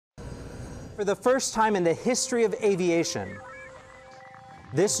For the first time in the history of aviation,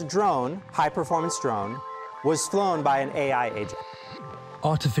 this drone, high-performance drone, was flown by an AI agent.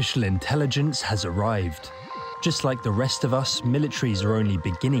 Artificial intelligence has arrived. Just like the rest of us, militaries are only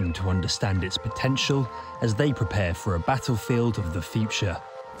beginning to understand its potential as they prepare for a battlefield of the future.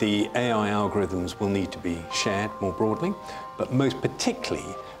 The AI algorithms will need to be shared more broadly, but most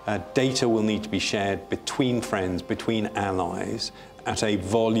particularly, data will need to be shared between friends, between allies, at a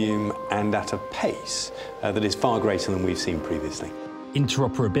volume and at a pace that is far greater than we've seen previously.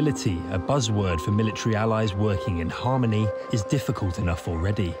 Interoperability, a buzzword for military allies working in harmony, is difficult enough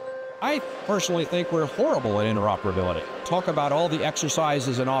already. I personally think we're horrible at interoperability. Talk about all the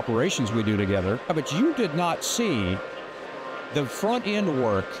exercises and operations we do together, but you did not see the front-end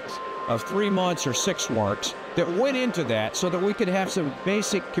work of 3 months or 6 months that went into that so that we could have some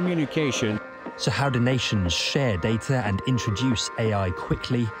basic communication. So how do nations share data and introduce AI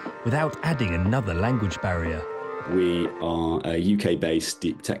quickly without adding another language barrier? We are a UK-based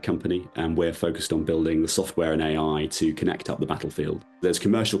deep tech company, and we're focused on building the software and AI to connect up the battlefield. There's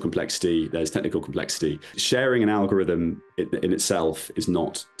commercial complexity, there's technical complexity. Sharing an algorithm in itself is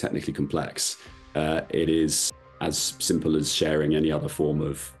not technically complex. It is as simple as sharing any other form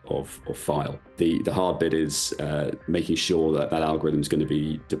of file. The hard bit is making sure that that algorithm is going to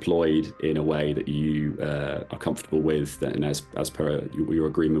be deployed in a way that you are comfortable with, and as per your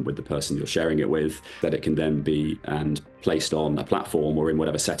agreement with the person you're sharing it with, that it can then be placed on a platform or in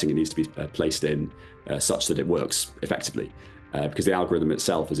whatever setting it needs to be placed in, such that it works effectively. Because the algorithm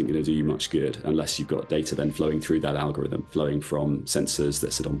itself isn't going to do you much good unless you've got data then flowing through that algorithm, flowing from sensors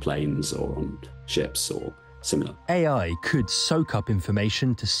that sit on planes or on ships or similar. AI could soak up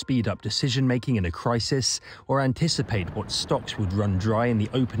information to speed up decision-making in a crisis, or anticipate what stocks would run dry in the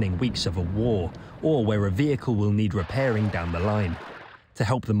opening weeks of a war, or where a vehicle will need repairing down the line. To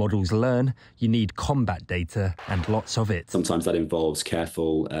help the models learn, you need combat data and lots of it. Sometimes that involves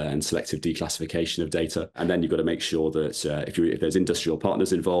careful and selective declassification of data, and then you've got to make sure that if there's industrial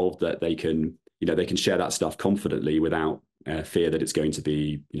partners involved, that they can share that stuff confidently without fear that it's going to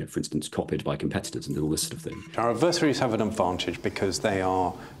be, for instance, copied by competitors and all this sort of thing. Our adversaries have an advantage because they're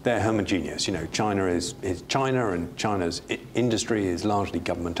homogeneous. China is China, and China's industry is largely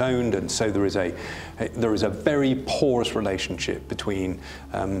government-owned, and so there is a very porous relationship between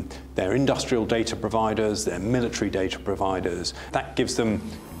their industrial data providers, their military data providers. That gives them,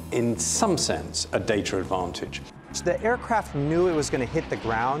 in some sense, a data advantage. The aircraft knew it was going to hit the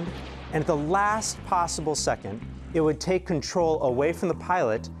ground, and at the last possible second, it would take control away from the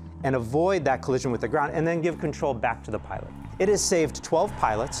pilot and avoid that collision with the ground, and then give control back to the pilot. It has saved 12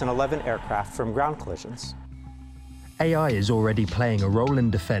 pilots and 11 aircraft from ground collisions. AI is already playing a role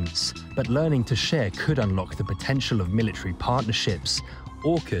in defense, but learning to share could unlock the potential of military partnerships.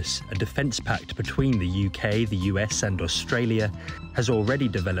 AUKUS, a defense pact between the UK, the US and Australia, has already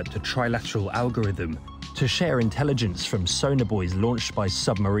developed a trilateral algorithm to share intelligence from sonar buoys launched by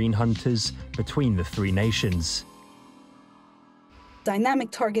submarine hunters between the 3 nations. Dynamic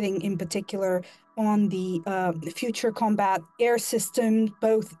targeting in particular on the future combat air system,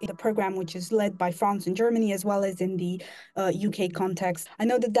 both in the program which is led by France and Germany, as well as in the UK context. I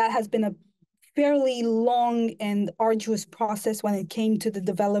know that has been a fairly long and arduous process when it came to the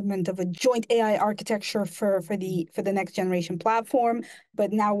development of a joint AI architecture for the next generation platform,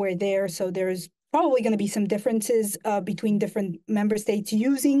 but now we're there, so there's probably going to be some differences between different member states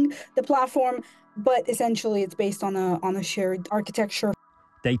using the platform, but essentially it's based on a shared architecture.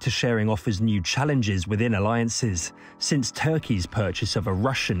 Data sharing offers new challenges within alliances. Since Turkey's purchase of a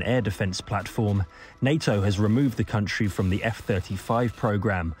Russian air defense platform, NATO has removed the country from the F-35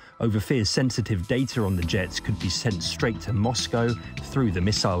 program over fears sensitive data on the jets could be sent straight to Moscow through the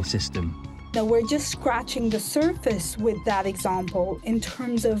missile system. Now, we're just scratching the surface with that example in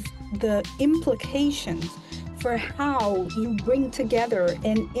terms of the implications for how you bring together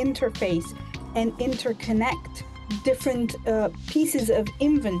and interface and interconnect different pieces of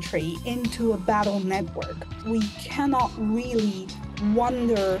inventory into a battle network. We cannot really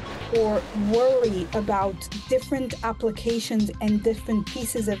wonder or worry about different applications and different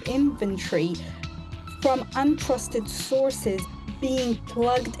pieces of inventory from untrusted sources being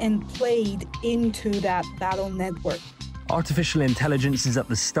plugged and played into that battle network. Artificial intelligence is at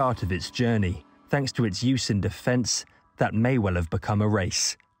the start of its journey. Thanks to its use in defense, that may well have become a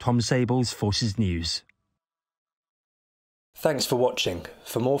race. Tom Sables, Forces News. Thanks for watching.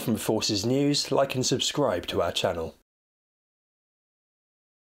 For more from Forces News, like and subscribe to our channel.